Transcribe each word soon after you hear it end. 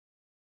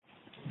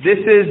This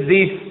is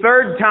the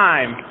third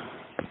time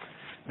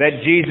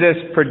that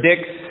Jesus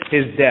predicts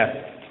his death.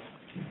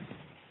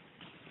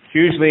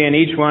 Usually in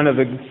each one of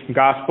the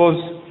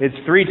Gospels, it's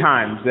 3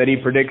 times that he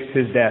predicts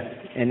his death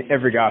in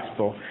every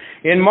Gospel.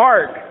 In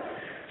Mark,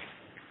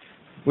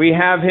 we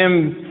have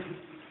him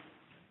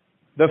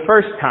the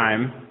first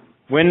time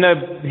when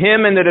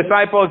him and the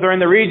disciples are in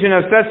the region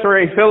of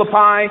Caesarea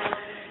Philippi.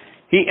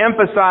 He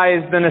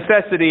emphasized the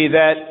necessity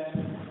that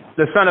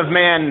the Son of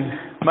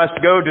Man must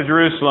go to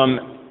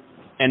Jerusalem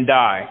and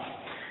die.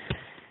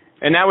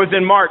 And that was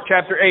in Mark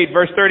chapter 8,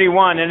 verse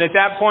 31. And at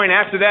that point,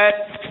 after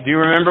that, do you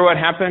remember what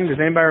happened? Does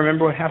anybody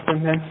remember what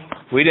happened then?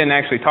 We didn't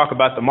actually talk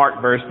about the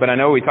Mark verse, but I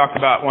know we talked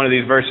about one of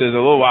these verses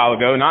a little while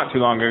ago, not too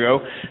long ago.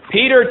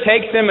 Peter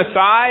takes him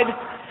aside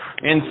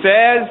and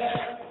says,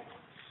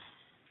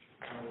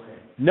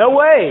 "No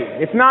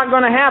way, it's not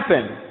going to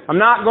happen. I'm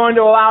not going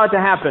to allow it to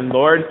happen,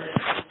 Lord."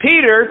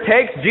 Peter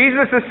takes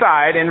Jesus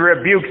aside and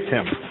rebukes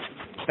him.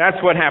 That's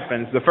what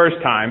happens the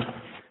first time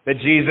that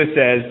Jesus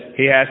says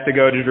he has to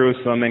go to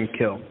Jerusalem and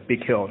be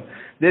killed.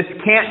 This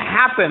can't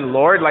happen,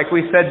 Lord, like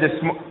we said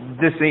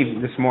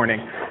this morning.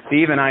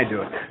 Steve and I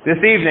do it. This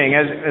evening,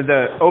 as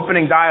the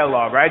opening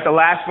dialogue, right? The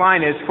last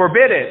line is,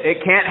 "Forbid it.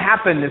 It can't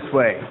happen this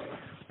way."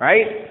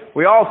 Right?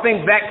 We all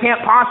think that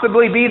can't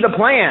possibly be the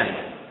plan.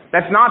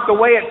 That's not the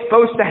way it's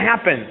supposed to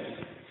happen.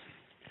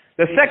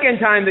 The second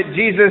time that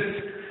Jesus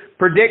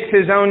predicts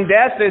his own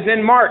death is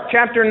in Mark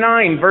chapter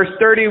 9, verse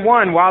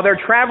 31. While they're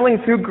traveling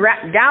through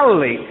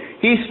Galilee,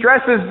 he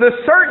stresses the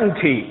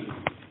certainty.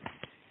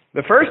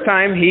 The first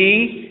time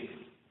he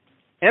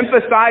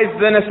emphasized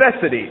the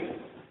necessity.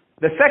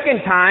 The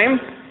second time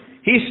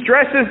he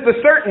stresses the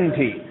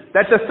certainty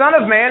that the Son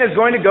of Man is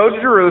going to go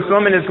to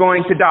Jerusalem and is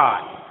going to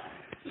die.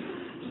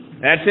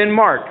 That's in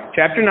Mark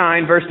chapter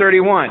 9, verse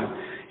 31.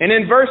 And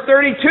in verse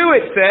 32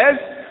 it says,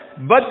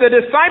 "But the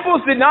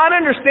disciples did not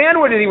understand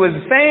what he was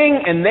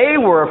saying, and they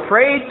were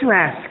afraid to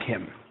ask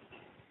him."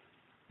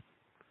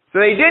 So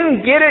they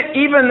didn't get it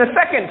even the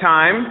second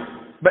time,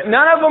 but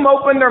none of them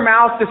opened their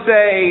mouth to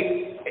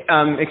say,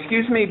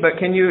 "Excuse me, but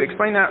can you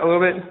explain that a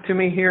little bit to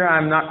me here?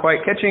 I'm not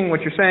quite catching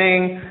what you're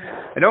saying.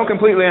 I don't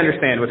completely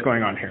understand what's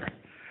going on here."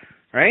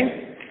 Right?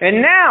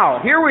 And now,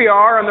 here we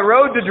are on the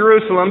road to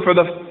Jerusalem for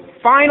the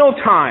final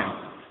time.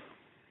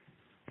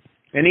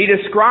 And he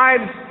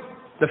describes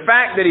the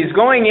fact that he's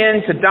going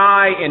in to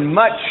die in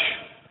much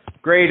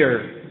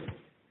greater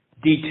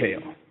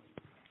detail.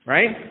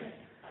 Right?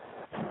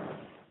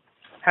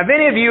 Have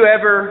any of you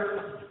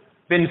ever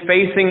been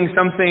facing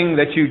something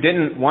that you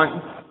didn't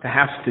want to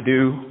have to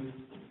do?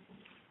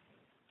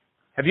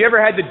 Have you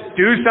ever had to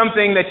do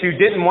something that you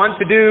didn't want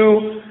to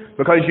do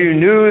because you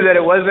knew that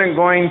it wasn't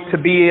going to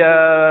be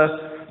a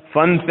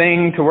fun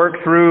thing to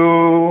work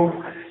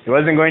through? It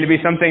wasn't going to be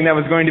something that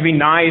was going to be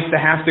nice to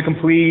have to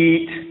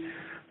complete?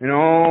 You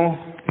know?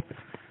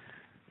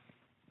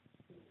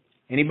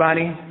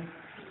 Anybody?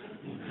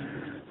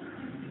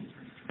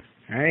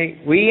 All right?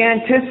 We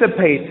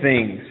anticipate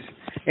things.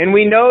 And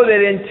we know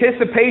that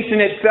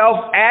anticipation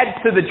itself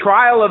adds to the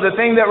trial of the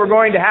thing that we're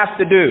going to have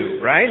to do,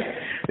 right?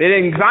 The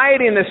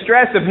anxiety and the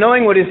stress of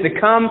knowing what is to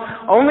come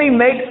only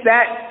makes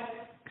that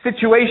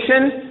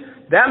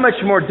situation that much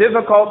more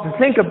difficult to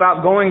think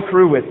about going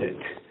through with it,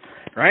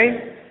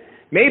 right?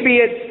 Maybe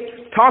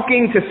it's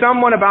talking to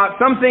someone about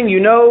something you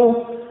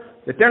know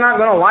that they're not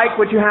going to like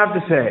what you have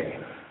to say.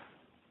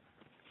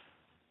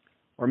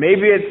 Or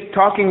maybe it's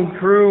talking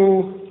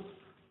through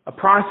a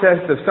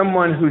process of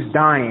someone who's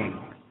dying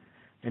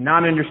and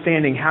not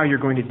understanding how you're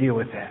going to deal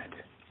with that.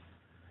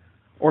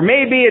 Or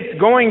maybe it's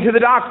going to the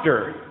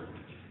doctor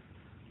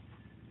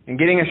and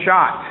getting a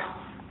shot.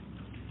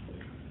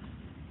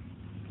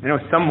 I know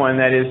someone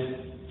that is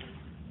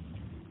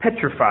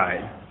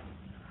petrified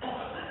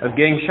of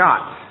getting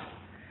shots.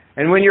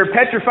 And when you're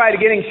petrified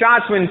of getting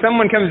shots, when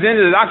someone comes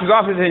into the doctor's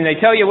office and they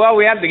tell you, "Well,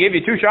 we have to give you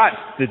 2 shots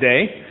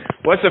today,"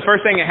 what's the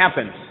first thing that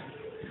happens?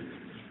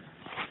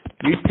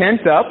 You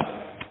tense up,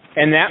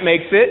 and that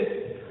makes it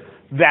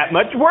that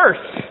much worse.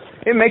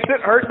 It makes it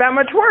hurt that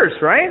much worse,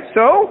 right?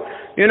 So,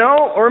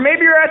 or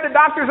maybe you're at the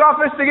doctor's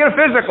office to get a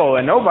physical,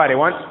 and nobody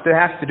wants to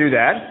have to do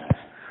that.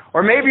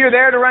 Or maybe you're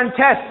there to run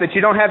tests that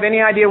you don't have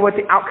any idea what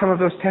the outcome of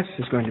those tests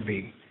is going to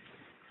be,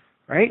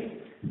 right?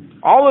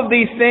 All of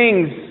these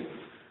things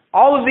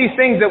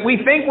that we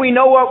think we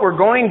know what we're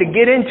going to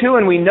get into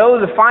and we know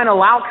the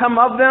final outcome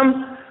of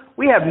them,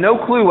 we have no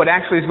clue what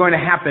actually is going to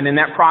happen in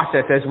that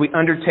process as we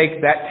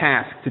undertake that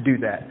task to do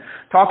that.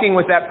 Talking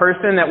with that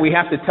person that we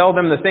have to tell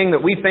them the thing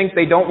that we think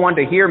they don't want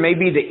to hear may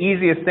be the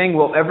easiest thing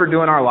we'll ever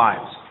do in our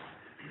lives.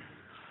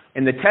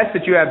 And the test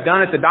that you have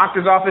done at the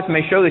doctor's office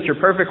may show that you're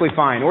perfectly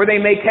fine. Or they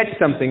may catch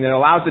something that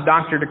allows the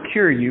doctor to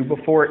cure you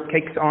before it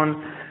takes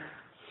on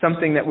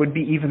something that would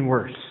be even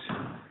worse.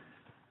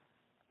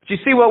 But you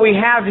see, what we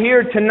have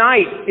here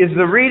tonight is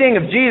the reading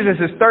of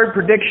Jesus' third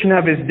prediction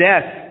of his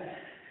death.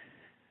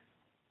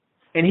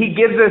 And he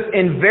gives us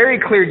in very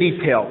clear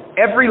detail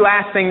every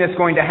last thing that's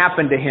going to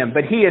happen to him.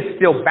 But he is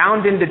still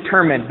bound and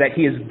determined that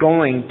he is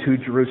going to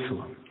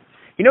Jerusalem.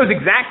 He knows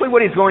exactly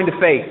what he's going to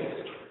face.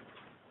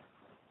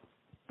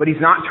 but he's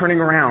not turning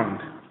around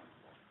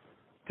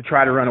to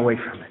try to run away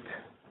from it.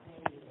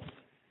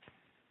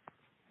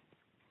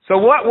 So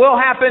what will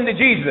happen to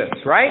Jesus,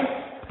 right?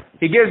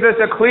 He gives us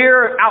a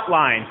clear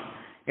outline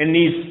in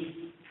these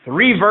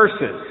 3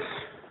 verses.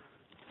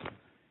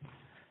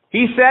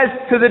 He says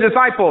to the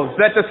disciples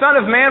that the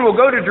Son of Man will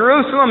go to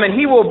Jerusalem and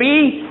he will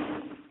be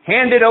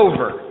handed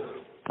over.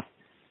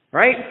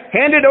 Right?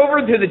 Handed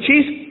over to the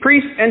chief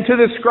priests and to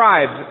the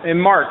scribes.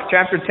 In Mark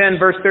chapter 10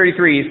 verse 33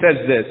 he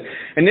says this.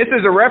 And this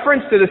is a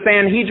reference to the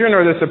Sanhedrin,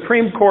 or the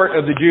Supreme Court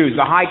of the Jews,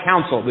 the High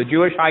Council, the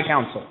Jewish High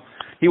Council.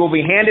 He will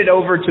be handed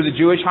over to the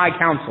Jewish High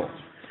Council.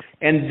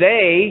 And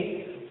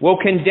they will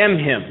condemn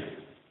him.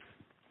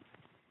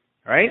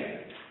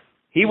 Right?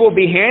 He will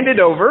be handed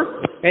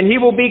over and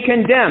he will be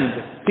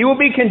condemned. He will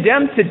be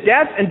condemned to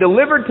death and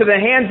delivered to the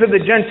hands of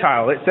the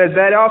Gentile. It says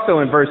that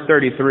also in verse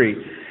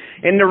 33.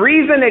 And the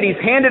reason that he's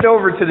handed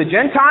over to the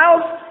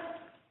Gentiles,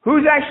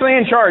 who's actually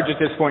in charge at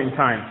this point in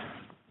time?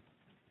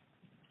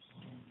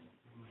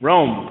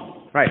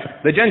 Rome. Right.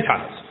 The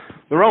Gentiles.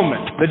 The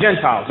Romans. The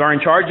Gentiles are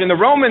in charge. And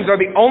the Romans are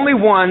the only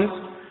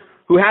ones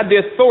who had the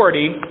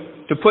authority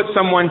to put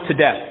someone to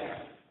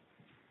death.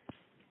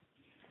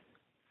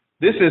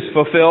 This is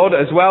fulfilled,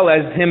 as well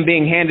as him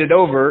being handed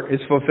over, is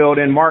fulfilled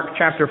in Mark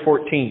chapter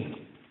 14.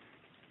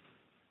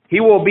 He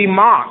will be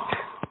mocked.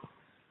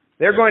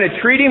 They're going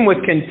to treat him with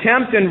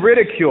contempt and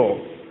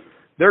ridicule.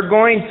 They're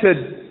going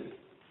to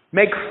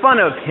make fun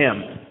of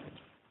him.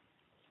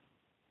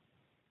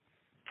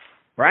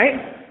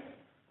 Right?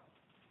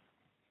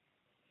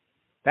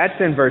 That's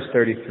in verse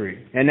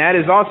 33. And that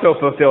is also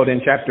fulfilled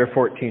in chapter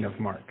 14 of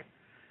Mark.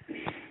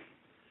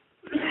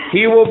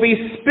 He will be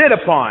spit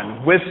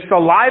upon with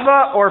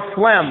saliva or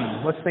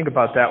phlegm. Let's think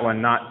about that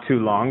one not too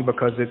long,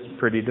 because it's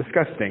pretty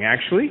disgusting,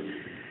 actually.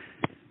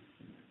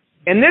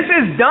 And this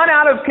is done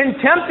out of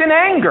contempt and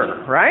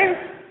anger, right?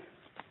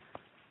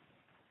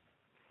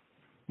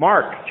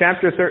 Mark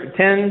chapter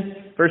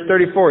 10, verse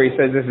 34, he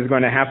says this is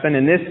going to happen.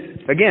 And this,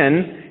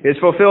 again, is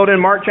fulfilled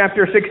in Mark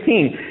chapter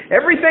 16.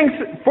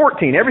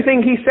 Everything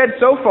he said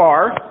so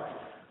far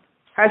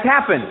has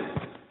happened.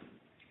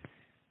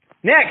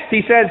 Next,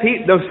 he says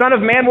the Son of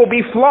Man will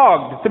be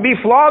flogged. To be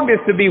flogged is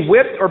to be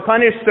whipped or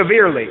punished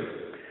severely.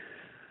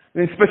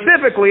 And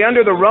specifically,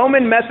 under the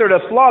Roman method of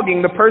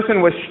flogging, the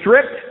person was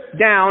stripped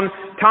down,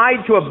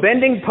 tied to a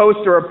bending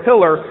post or a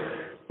pillar,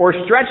 or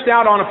stretched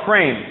out on a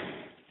frame.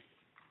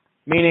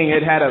 Meaning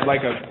it had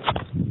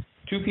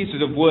 2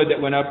 pieces of wood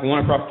that went up and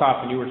one across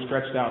top, and you were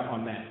stretched out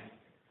on that.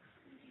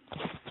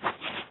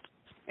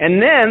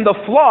 And then the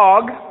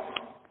flog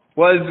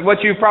was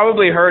what you've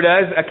probably heard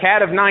as a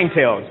cat of 9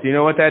 tails. Do you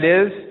know what that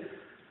is?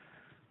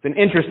 It's an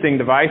interesting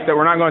device that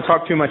we're not going to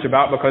talk too much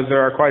about, because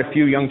there are quite a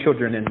few young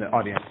children in the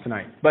audience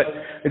tonight. But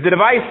it's a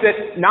device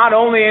that not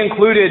only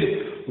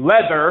included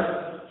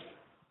leather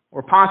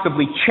or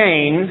possibly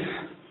chains,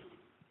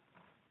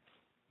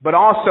 but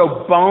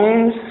also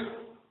bones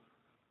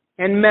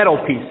and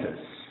metal pieces.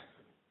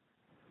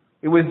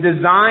 It was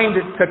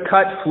designed to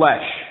cut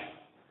flesh.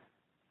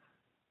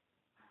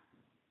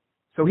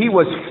 So he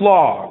was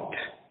flogged.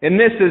 And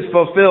this is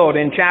fulfilled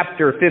in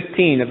chapter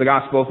 15 of the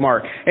Gospel of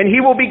Mark. And he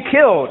will be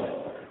killed,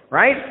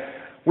 right?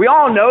 We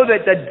all know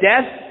that the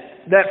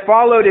death that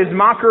followed his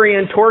mockery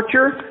and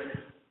torture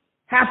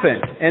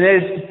happened. And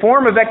his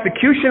form of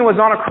execution was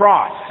on a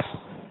cross.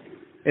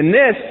 And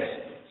this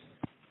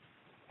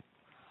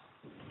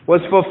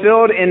was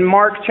fulfilled in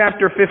Mark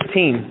chapter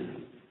 15.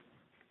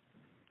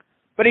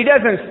 But he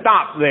doesn't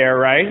stop there,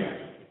 right?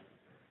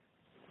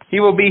 He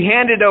will be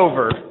handed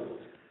over.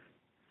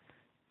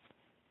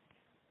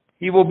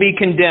 He will be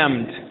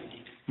condemned,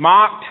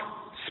 mocked,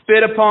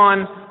 spit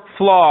upon,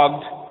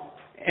 flogged,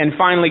 and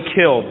finally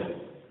killed.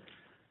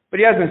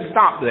 But he doesn't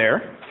stop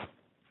there,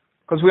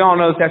 because we all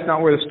know that's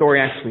not where the story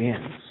actually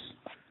ends.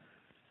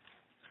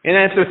 And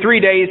after 3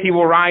 days, he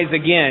will rise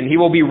again. He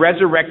will be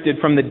resurrected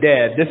from the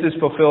dead. This is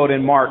fulfilled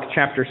in Mark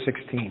chapter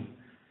 16.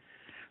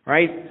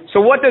 Right?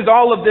 So what does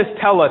all of this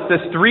tell us? This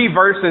 3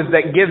 verses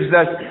that gives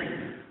us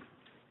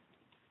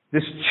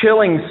this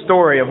chilling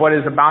story of what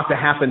is about to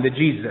happen to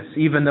Jesus,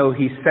 even though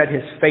he set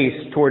his face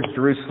towards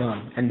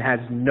Jerusalem and has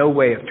no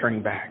way of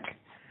turning back.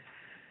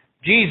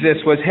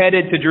 Jesus was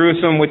headed to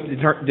Jerusalem with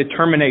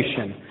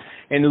determination.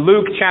 In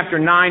Luke chapter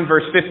 9,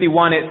 verse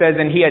 51, it says,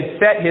 and he had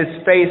set his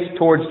face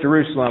towards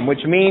Jerusalem,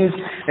 which means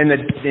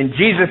in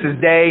Jesus'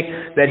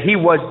 day that he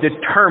was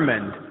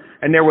determined,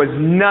 and there was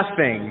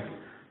nothing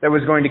that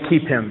was going to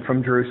keep him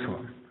from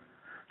Jerusalem.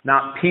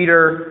 Not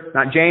Peter,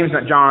 not James,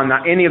 not John,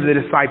 not any of the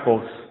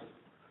disciples.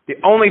 The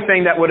only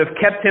thing that would have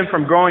kept him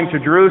from going to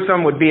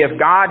Jerusalem would be if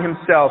God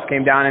himself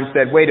came down and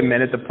said, wait a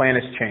minute, the plan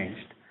has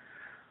changed.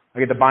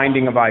 Look at the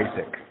binding of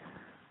Isaac,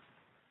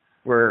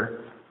 where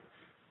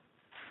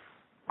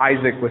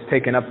Isaac was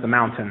taken up the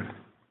mountain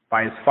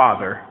by his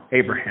father,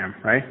 Abraham,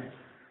 right?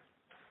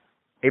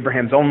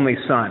 Abraham's only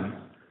son.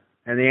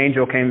 And the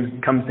angel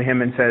comes to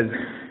him and says,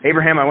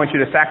 Abraham, I want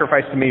you to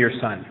sacrifice to me your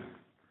son.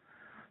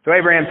 So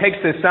Abraham takes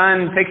his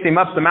son, takes him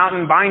up the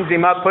mountain, binds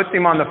him up, puts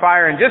him on the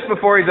fire, and just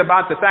before he's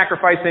about to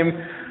sacrifice him,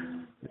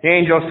 The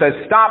angel says,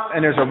 stop,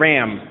 and there's a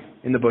ram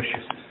in the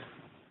bushes.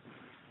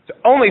 The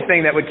only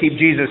thing that would keep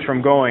Jesus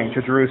from going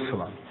to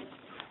Jerusalem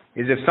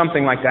is if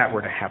something like that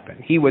were to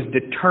happen. He was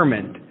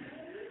determined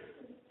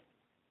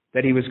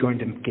that he was going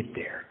to get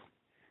there.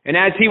 And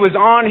as he was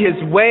on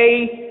his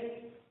way,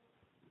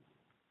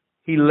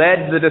 he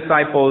led the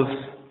disciples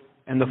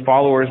and the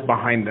followers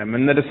behind them.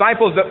 And the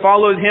disciples that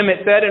followed him,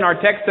 it said in our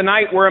text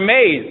tonight, were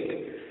amazed.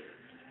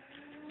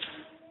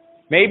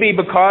 Maybe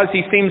because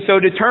he seemed so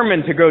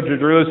determined to go to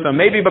Jerusalem.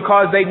 Maybe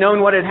because they'd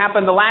known what had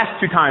happened the last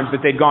 2 times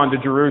that they'd gone to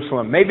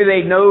Jerusalem. Maybe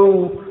they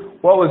know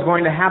what was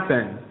going to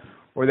happen,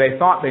 or they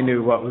thought they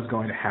knew what was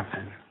going to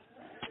happen.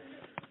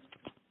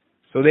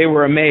 So they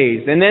were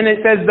amazed. And then it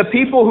says the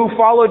people who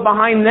followed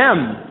behind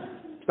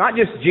them. It's not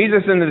just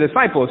Jesus and the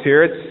disciples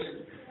here. It's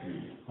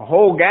a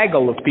whole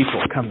gaggle of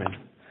people coming.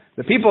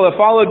 The people that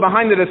followed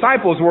behind the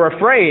disciples were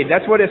afraid.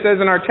 That's what it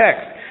says in our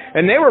text.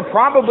 And they were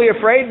probably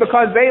afraid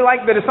because they,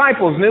 like the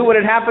disciples, knew what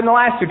had happened the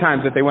last 2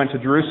 times that they went to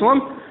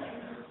Jerusalem.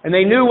 And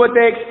they knew what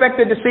they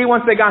expected to see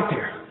once they got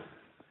there.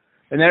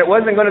 And that it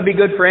wasn't going to be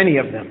good for any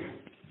of them.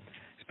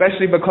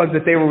 Especially because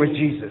that they were with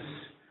Jesus.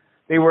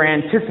 They were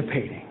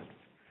anticipating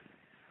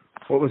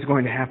what was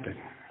going to happen.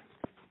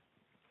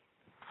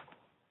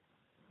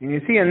 And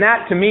you see, and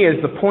that to me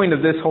is the point of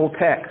this whole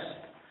text.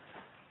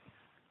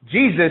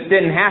 Jesus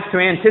didn't have to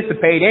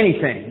anticipate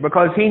anything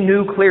because he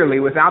knew clearly,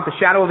 without the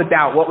shadow of a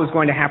doubt, what was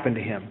going to happen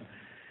to him.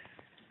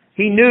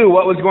 He knew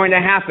what was going to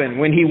happen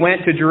when he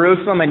went to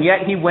Jerusalem, and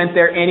yet he went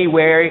there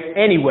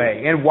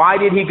anyway. And why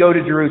did he go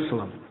to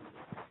Jerusalem?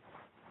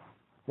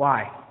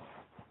 Why?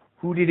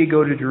 Who did he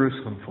go to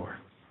Jerusalem for?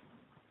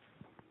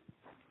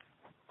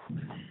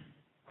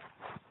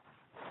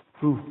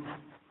 Who?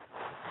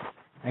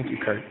 Thank you,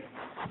 Kurt.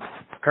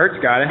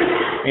 Kurt's got it.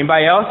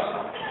 Anybody else?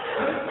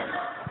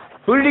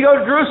 Who did he go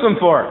to Jerusalem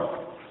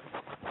for?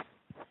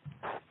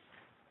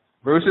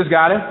 Bruce has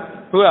got it.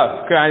 Who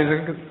else?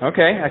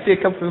 Okay, I see a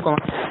couple people going.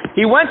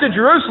 He went to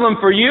Jerusalem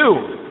for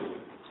you.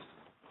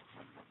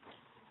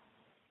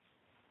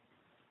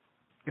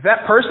 If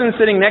that person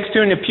sitting next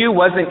to him in the pew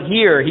wasn't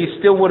here, he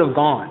still would have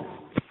gone.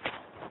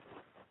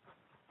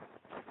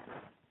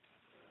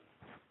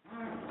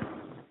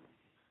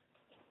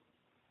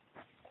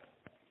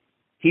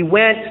 He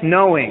went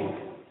knowing.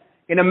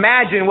 And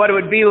imagine what it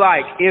would be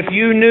like if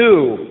you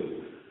knew.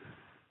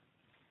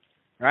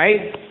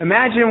 Right?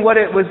 Imagine what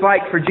it was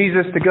like for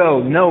Jesus to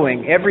go,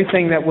 knowing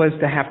everything that was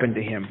to happen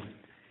to him.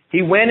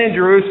 He went in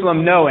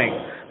Jerusalem knowing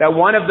that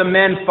one of the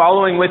men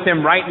following with him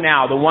right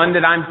now, the one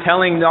that I'm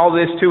telling all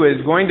this to,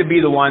 is going to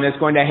be the one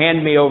that's going to hand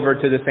me over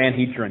to the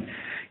Sanhedrin.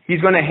 He's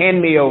going to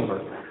hand me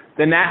over.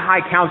 Then that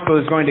high council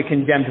is going to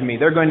condemn me.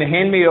 They're going to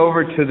hand me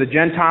over to the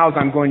Gentiles.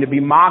 I'm going to be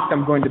mocked.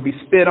 I'm going to be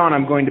spit on.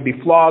 I'm going to be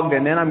flogged.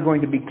 And then I'm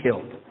going to be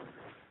killed.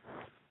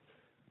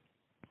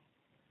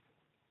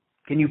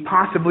 Can you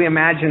possibly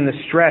imagine the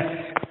stress,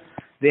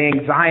 the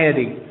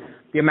anxiety,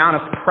 the amount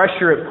of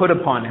pressure it put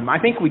upon him? I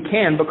think we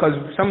can, because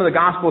some of the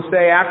Gospels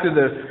say after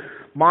the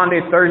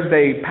Maundy,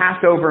 Thursday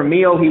Passover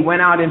meal, he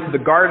went out into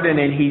the garden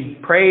and he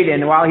prayed,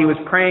 and while he was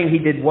praying, he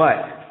did what?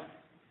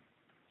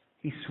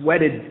 He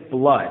sweated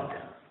blood.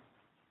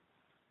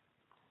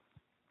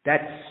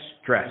 That's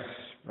stress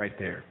right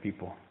there,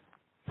 people.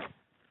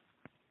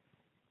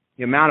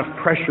 The amount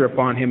of pressure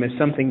upon him is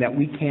something that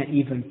we can't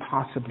even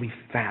possibly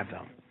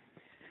fathom.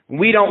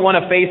 We don't want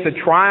to face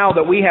a trial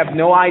that we have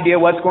no idea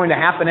what's going to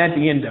happen at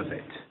the end of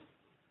it.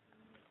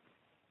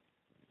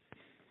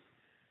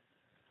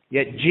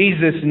 Yet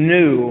Jesus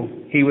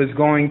knew he was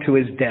going to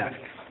his death.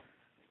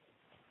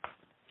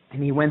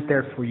 And he went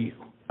there for you.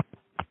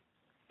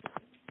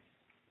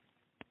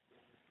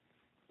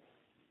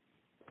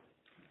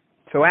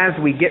 So as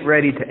we get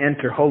ready to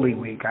enter Holy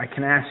Week, I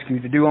can ask you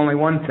to do only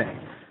one thing,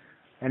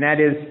 and that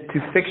is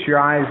to fix your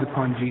eyes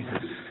upon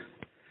Jesus.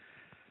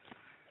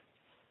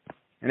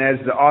 And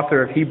as the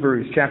author of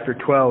Hebrews chapter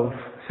 12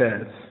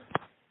 says,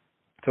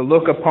 to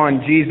look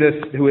upon Jesus,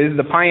 who is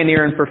the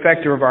pioneer and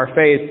perfecter of our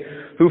faith,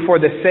 who for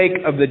the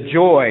sake of the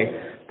joy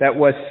that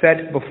was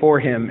set before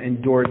him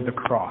endured the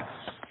cross.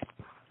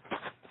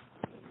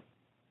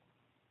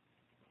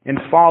 And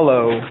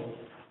follow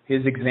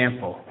his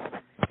example.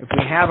 If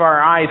we have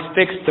our eyes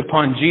fixed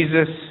upon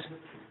Jesus,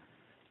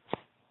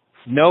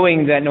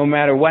 knowing that no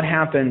matter what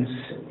happens,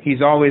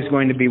 he's always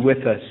going to be with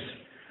us,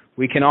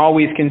 we can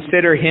always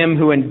consider him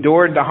who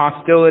endured the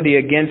hostility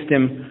against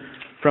him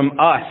from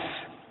us,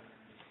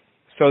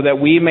 so that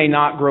we may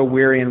not grow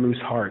weary and lose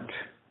heart.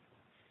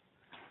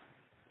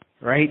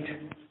 Right?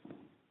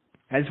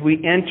 As we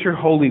enter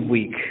Holy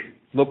Week,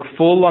 look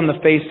full on the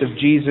face of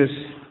Jesus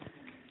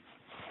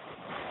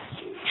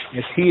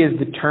as he is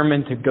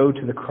determined to go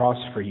to the cross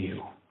for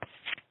you.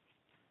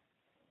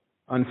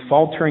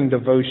 Unfaltering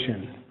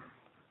devotion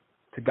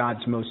to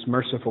God's most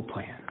merciful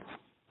plan.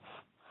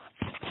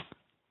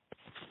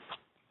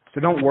 So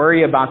don't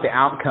worry about the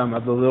outcome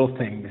of the little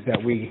things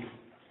that we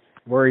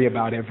worry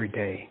about every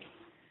day.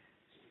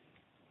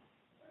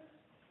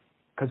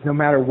 Because no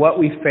matter what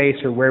we face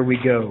or where we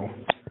go,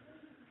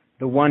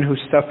 the one who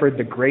suffered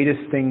the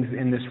greatest things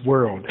in this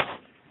world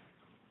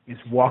is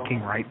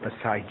walking right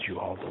beside you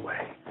all the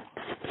way.